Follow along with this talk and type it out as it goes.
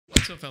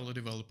So fellow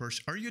developers,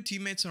 are your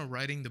teammates are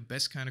writing the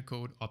best kind of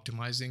code,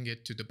 optimizing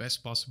it to the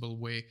best possible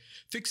way,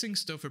 fixing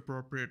stuff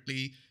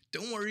appropriately?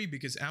 Don't worry,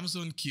 because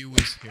Amazon Q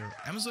is here.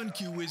 Amazon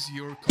Q is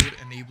your code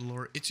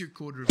enabler, it's your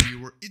code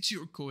reviewer, it's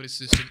your code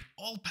assistant,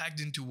 all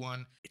packed into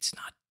one. It's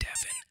not Devin,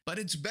 but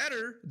it's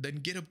better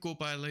than GitHub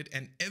Copilot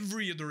and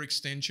every other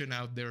extension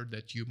out there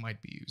that you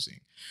might be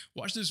using.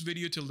 Watch this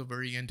video till the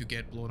very end to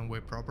get blown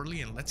away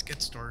properly, and let's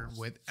get started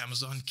with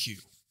Amazon Q.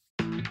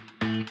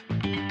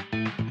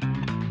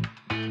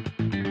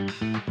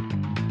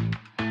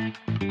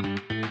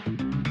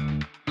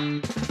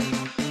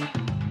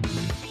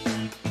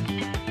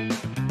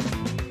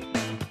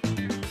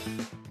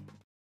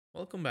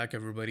 Welcome back,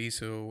 everybody.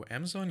 So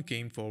Amazon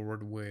came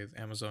forward with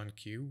Amazon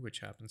Q, which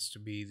happens to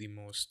be the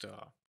most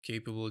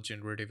capable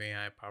generative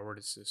AI powered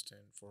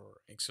assistant for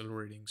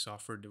accelerating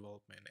software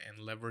development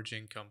and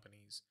leveraging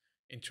companies'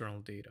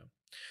 internal data.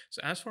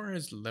 So as far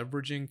as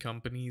leveraging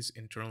companies'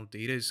 internal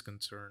data is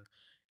concerned,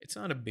 it's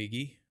not a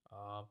biggie.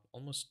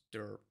 Almost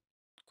there are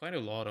quite a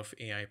lot of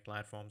AI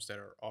platforms that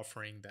are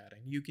offering that,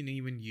 and you can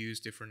even use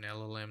different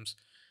LLMs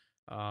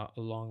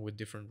along with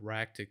different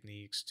RAG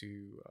techniques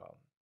to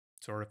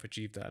sort of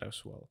achieve that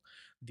as well.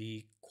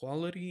 The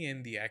quality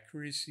and the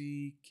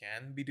accuracy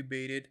can be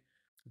debated,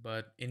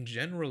 but in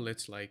general,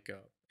 it's like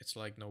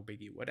no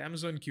biggie. What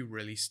Amazon Q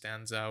really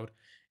stands out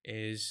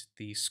is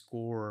the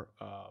score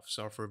of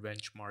software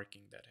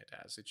benchmarking that it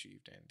has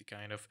achieved and the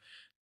kind of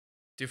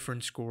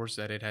different scores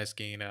that it has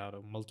gained out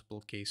of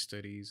multiple case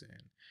studies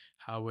and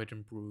how it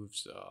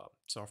improves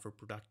software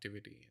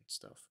productivity and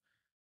stuff.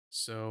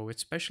 So it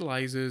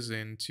specializes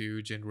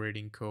into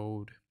generating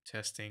code,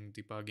 testing,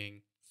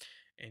 debugging,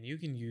 and you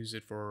can use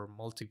it for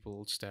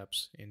multiple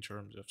steps in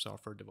terms of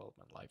software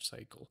development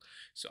lifecycle.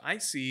 So I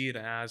see it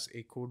as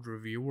a code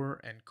reviewer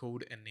and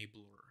code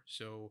enabler.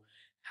 So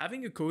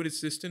having a code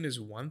assistant is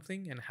one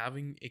thing, and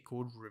having a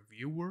code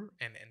reviewer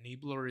and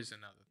enabler is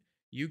another.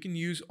 You can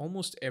use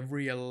almost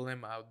every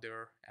LLM out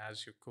there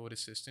as your code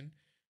assistant,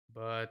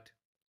 but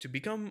to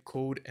become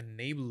code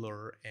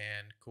enabler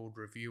and code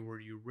reviewer,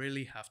 you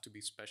really have to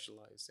be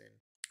specialized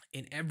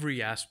in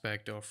every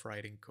aspect of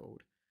writing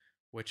code,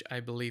 which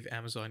I believe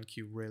Amazon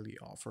Q really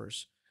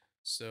offers.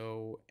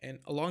 So, and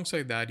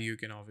alongside that, you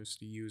can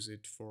obviously use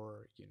it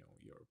for,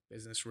 your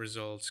business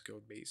results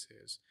code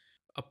bases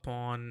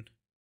upon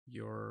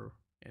your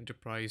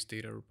enterprise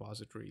data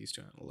repositories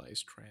to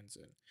analyze trends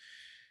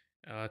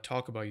and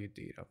talk about your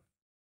data.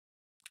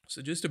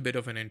 So, just a bit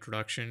of an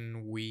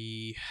introduction.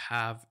 We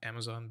have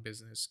Amazon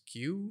Business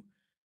Q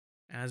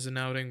as an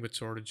outing, which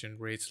sort of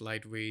generates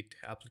lightweight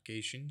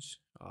applications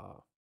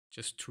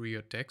just through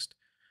your text.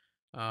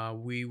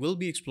 We will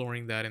be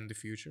exploring that in the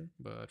future,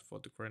 but for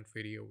the current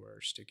video,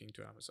 we're sticking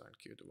to Amazon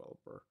Q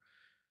Developer,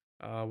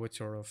 which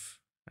sort of,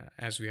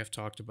 as we have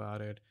talked about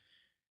it,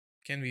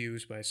 can be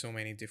used by so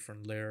many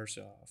different layers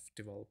of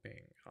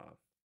developing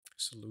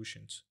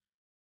solutions.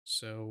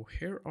 So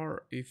here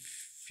are a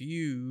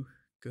few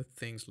good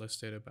things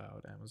listed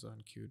about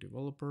Amazon Q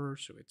Developer.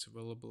 So it's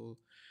available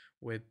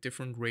with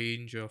different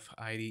range of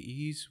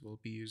IDEs. We'll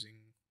be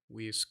using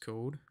VS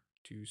Code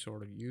to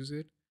sort of use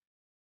it,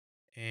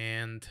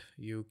 and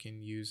you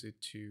can use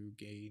it to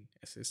gain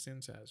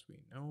assistance, as we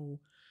know.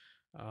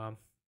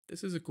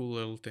 This is a cool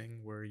little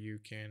thing where you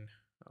can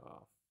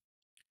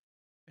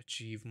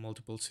achieve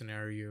multiple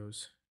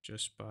scenarios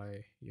just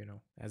by,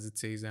 as it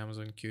says,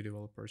 Amazon Q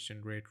developers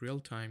generate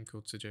real-time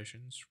code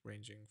suggestions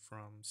ranging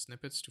from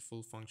snippets to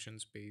full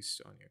functions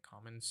based on your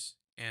comments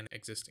and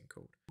existing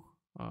code.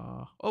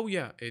 Oh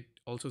yeah, it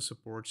also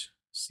supports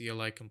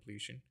CLI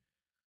completion,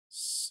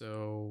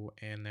 so,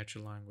 and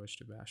natural language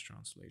to bash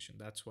translation.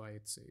 That's why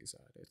it says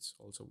that it's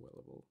also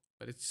available,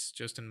 but it's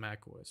just in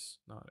Mac OS,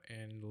 not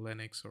in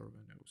Linux or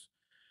Windows.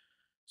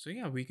 So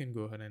yeah, we can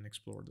go ahead and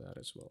explore that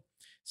as well.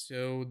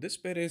 So this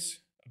bit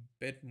is a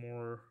bit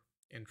more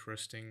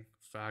interesting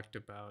fact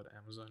about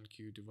Amazon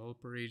Q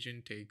Developer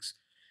Agent. Takes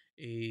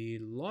a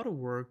lot of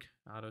work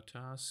out of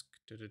task.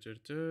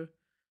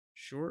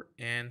 Short,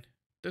 and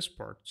this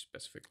part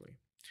specifically.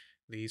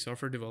 The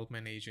software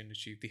development agent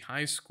achieved the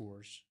highest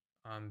scores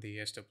on the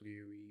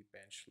SWE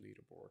bench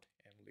leaderboard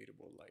and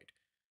leaderboard light.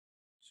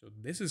 So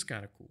this is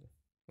kind of cool.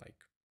 Like,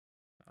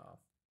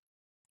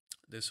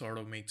 this sort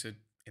of makes it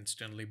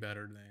instantly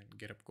better than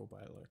GitHub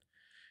Copilot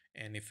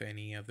and if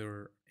any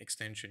other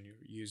extension you're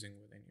using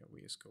within your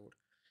VS Code.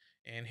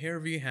 And here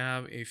we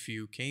have a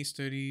few case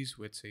studies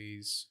which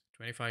says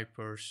 25%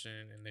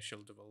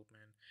 initial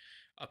development,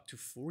 up to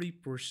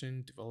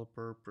 40%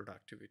 developer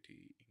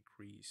productivity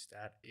increase.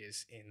 That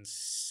is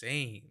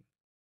insane.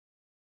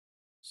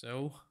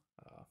 So,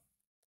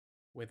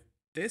 with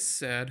this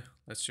said,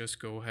 let's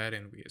just go ahead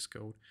and VS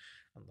Code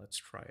and let's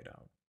try it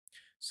out.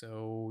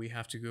 So we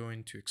have to go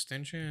into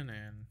extension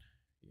and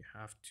you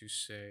have to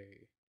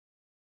say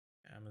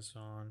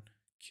Amazon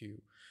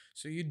Q.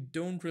 So you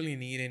don't really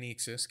need any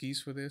access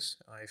keys for this.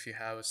 If you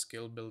have a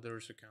skill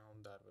builders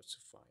account, that would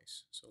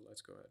suffice. So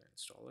let's go ahead and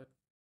install it.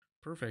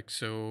 Perfect.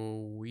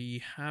 So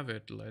we have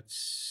it. Let's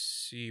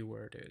see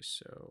where it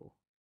is. So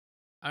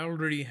I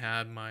already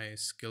had my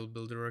skill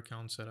builder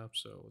account set up,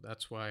 so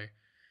that's why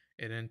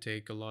it didn't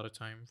take a lot of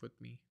time with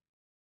me.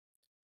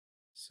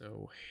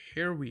 So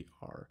here we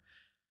are.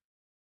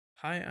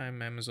 Hi,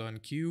 I'm Amazon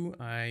Q.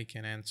 I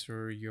can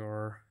answer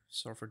your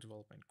software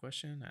development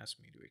question. Ask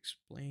me to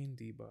explain,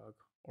 debug,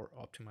 or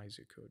optimize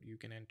your code. You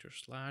can enter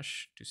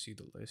slash to see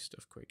the list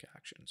of quick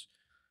actions.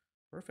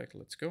 Perfect,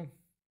 let's go.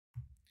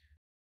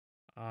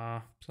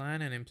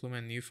 Plan and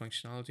implement new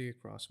functionality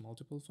across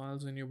multiple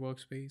files in your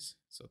workspace.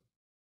 So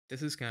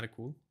this is kind of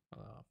cool.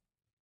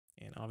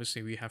 And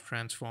obviously we have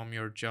transformed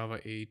your Java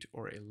 8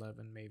 or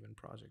 11 Maven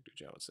project to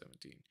Java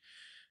 17.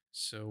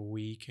 So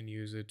we can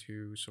use it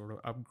to sort of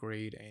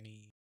upgrade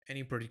any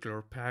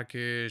particular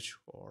package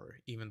or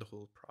even the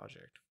whole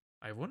project.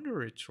 I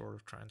wonder it sort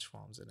of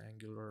transforms an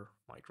Angular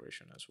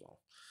migration as well.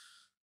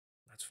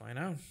 Let's find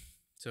out.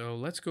 So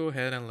let's go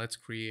ahead and let's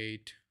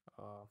create,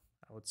 I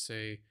would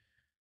say,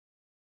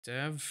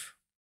 dev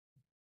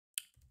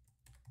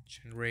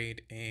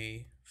generate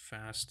a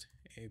fast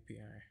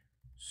API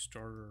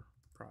starter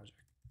project.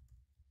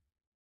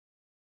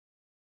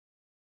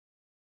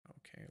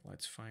 Okay,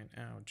 let's find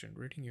out.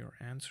 Generating your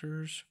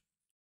answers.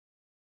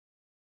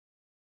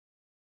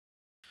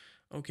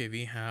 Okay,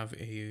 we have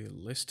a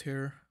list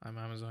here. I'm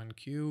Amazon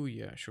Q.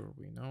 Yeah, sure,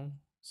 we know.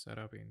 Set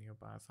up a new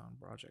Python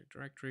project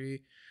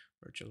directory,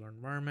 virtual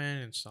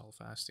environment, install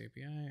fast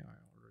API. I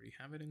already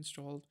have it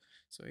installed.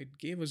 So it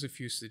gave us a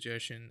few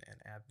suggestions,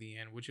 and at the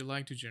end, would you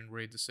like to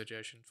generate the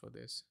suggestion for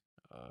this?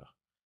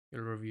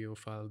 You'll review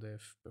file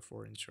diff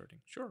before inserting.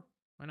 Sure,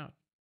 why not?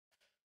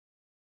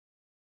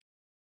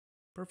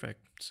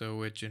 Perfect.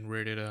 So it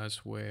generated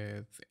us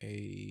with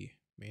a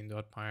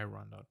main.py,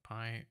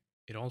 run.py.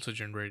 It also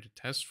generated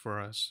tests for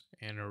us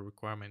and a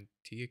requirement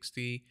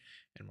txt,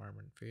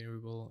 environment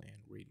variable, and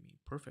readme.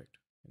 Perfect.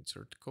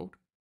 Insert the code.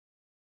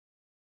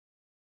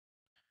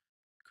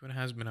 Code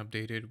has been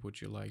updated. Would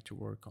you like to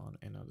work on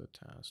another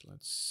task?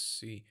 Let's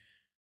see.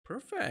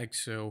 Perfect.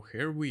 So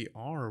here we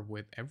are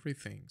with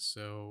everything.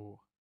 So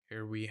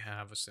here we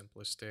have a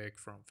simplistic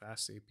from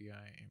fast API,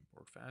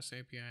 import fast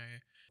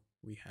API.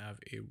 We have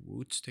a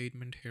root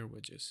statement here,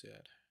 which is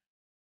said.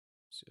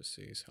 Just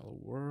says hello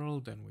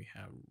world. Then we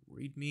have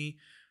readme.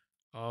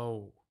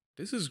 Oh,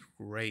 this is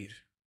great.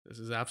 This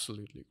is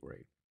absolutely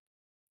great.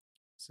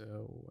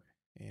 So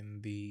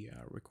in the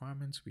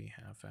requirements, we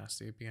have fast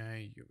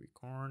API,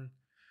 unicorn,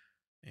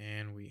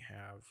 and we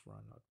have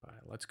run.py.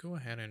 Let's go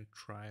ahead and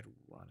try to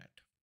run it.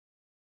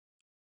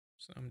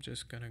 So I'm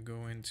just gonna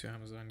go into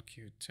Amazon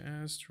Q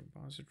test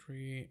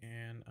repository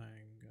and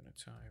I'm gonna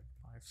type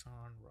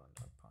Python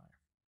run.py.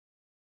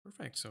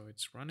 Perfect, so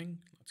it's running.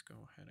 Let's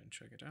go ahead and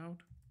check it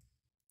out.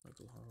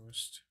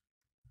 Localhost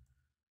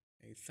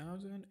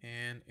 8000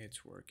 and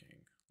it's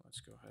working.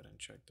 Let's go ahead and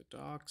check the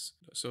docs.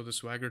 So the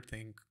Swagger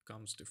thing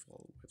comes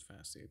default with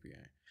fast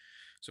API.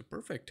 So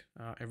perfect,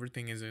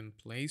 everything is in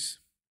place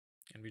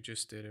and we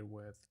just did it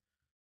with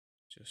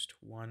just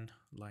one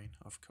line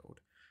of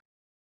code.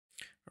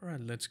 All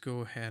right, let's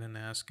go ahead and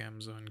ask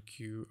Amazon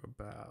Q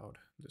about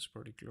this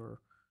particular.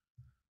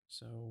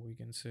 So we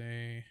can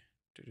say,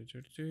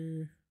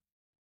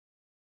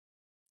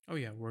 oh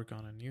yeah, work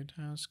on a new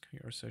task.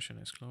 Your session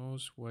is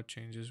closed. What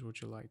changes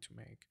would you like to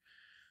make?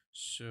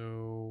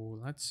 So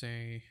let's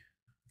say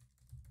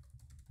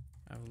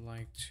I would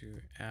like to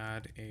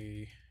add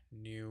a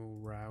new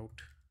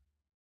route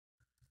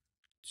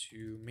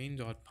to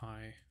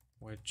main.py,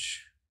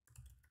 which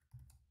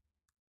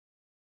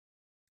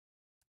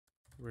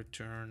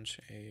returns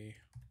a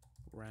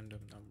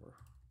random number.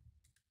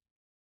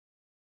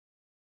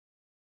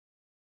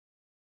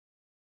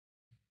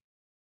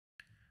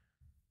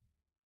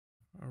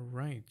 All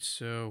right,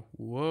 so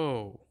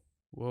whoa.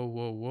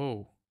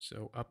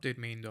 So update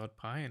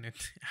main.py and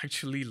it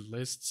actually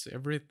lists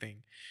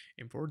everything.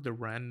 Import the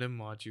random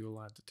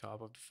module at the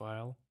top of the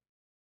file.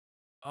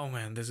 Oh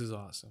man, this is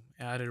awesome.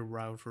 Added a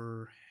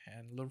router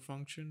handler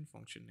function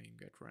name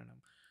get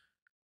random.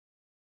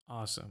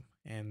 Awesome.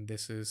 And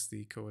this is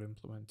the code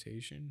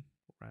implementation.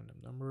 Random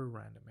number,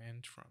 random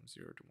int from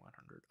 0 to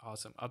 100.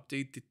 Awesome.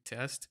 Update the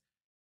test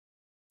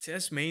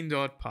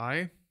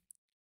main.py.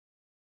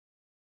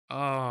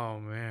 Oh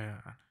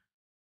man.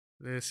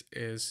 This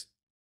is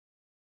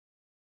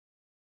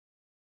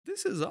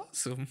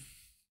awesome.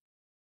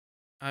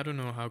 I don't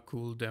know how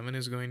cool Demon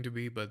is going to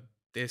be, but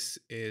this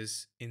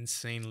is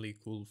insanely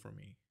cool for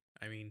me.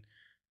 I mean,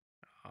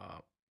 uh,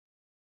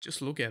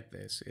 just look at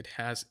this. It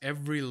has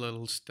every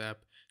little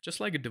step, just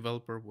like a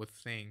developer would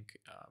think,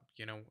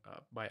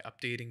 by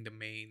updating the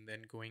main,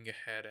 then going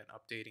ahead and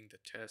updating the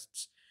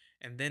tests,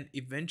 and then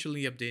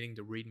eventually updating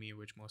the README,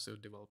 which most of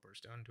the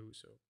developers don't do.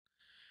 So,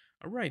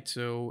 all right,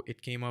 so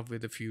it came up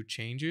with a few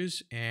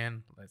changes,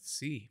 and let's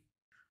see.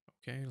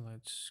 Okay,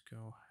 let's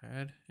go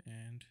ahead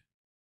and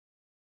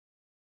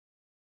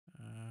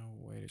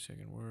wait a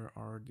second. Where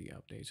are the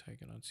updates? I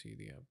cannot see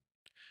the up.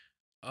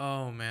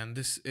 Oh man,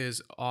 this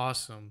is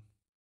awesome.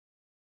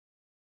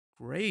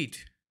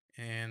 Great.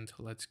 And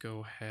let's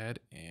go ahead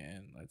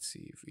and let's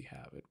see if we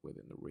have it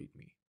within the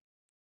README.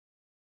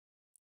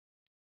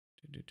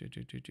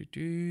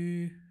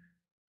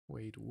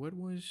 Wait, what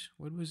was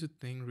the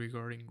thing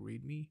regarding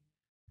README?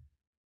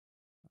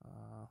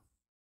 Uh,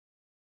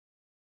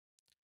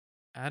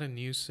 Add a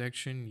new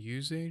section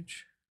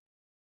usage.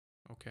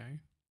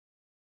 Okay.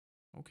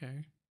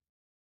 Okay.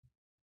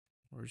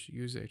 Where's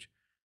usage?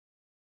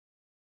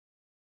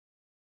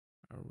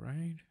 All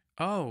right.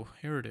 Oh,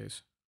 here it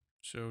is.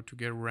 So to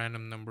get a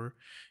random number,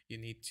 you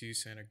need to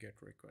send a GET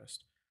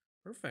request.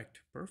 Perfect.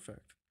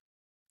 Perfect.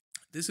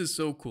 This is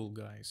so cool,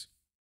 guys.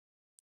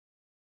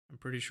 I'm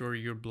pretty sure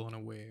you're blown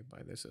away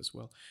by this as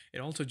well. It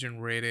also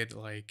generated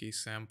like a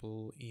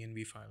sample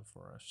env file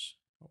for us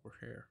over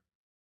here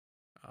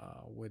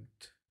with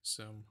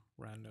some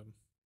random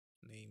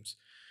names,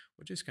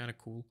 which is kind of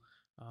cool.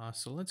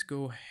 So let's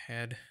go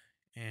ahead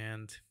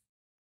and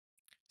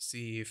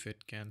see if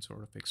it can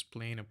sort of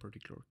explain a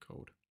particular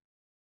code.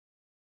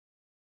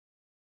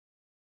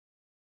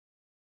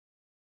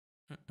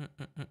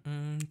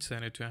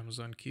 Send it to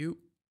Amazon Q.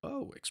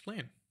 Oh,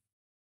 explain.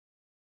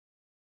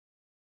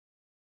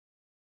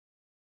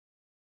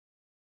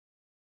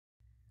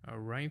 All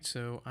right,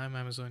 so I'm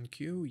Amazon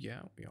Q.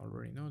 Yeah, we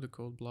already know the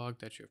code block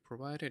that you've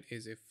provided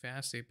is a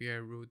fast API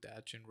route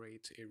that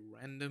generates a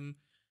random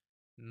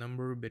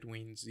number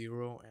between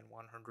 0 and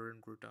 100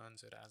 and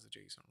returns it as a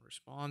JSON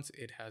response.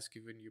 It has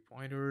given you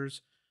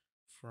pointers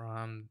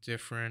from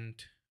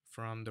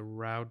the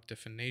route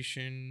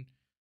definition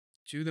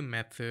to the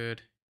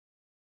method.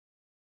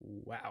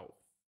 Wow,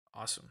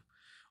 awesome.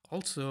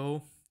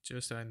 Also,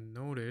 just I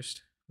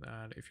noticed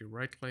that if you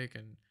right click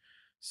and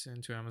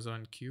send to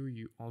Amazon Q,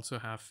 you also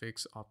have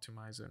fix,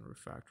 optimize, and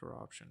refactor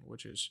option,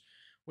 which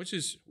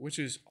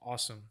is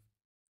awesome.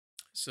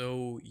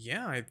 So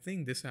yeah, I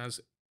think this has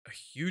a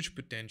huge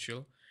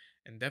potential,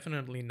 and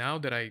definitely now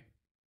that I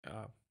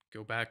uh,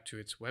 go back to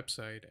its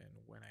website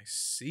and when I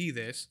see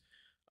this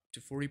up to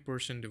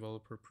 40%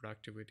 developer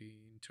productivity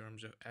in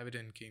terms of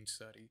evident case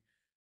study,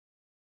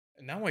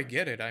 now I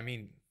get it. I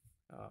mean,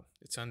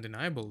 it's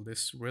undeniable.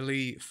 This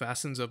really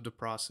fastens up the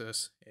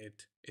process.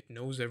 It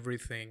knows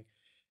everything,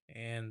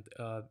 and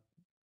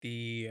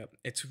the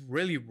it's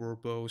really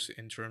verbose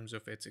in terms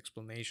of its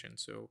explanation.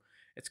 So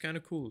it's kind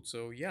of cool.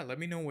 So yeah, let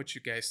me know what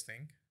you guys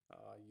think.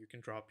 You can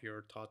drop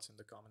your thoughts in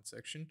the comment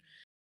section.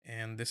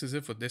 And this is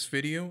it for this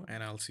video,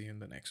 and I'll see you in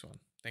the next one.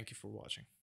 Thank you for watching.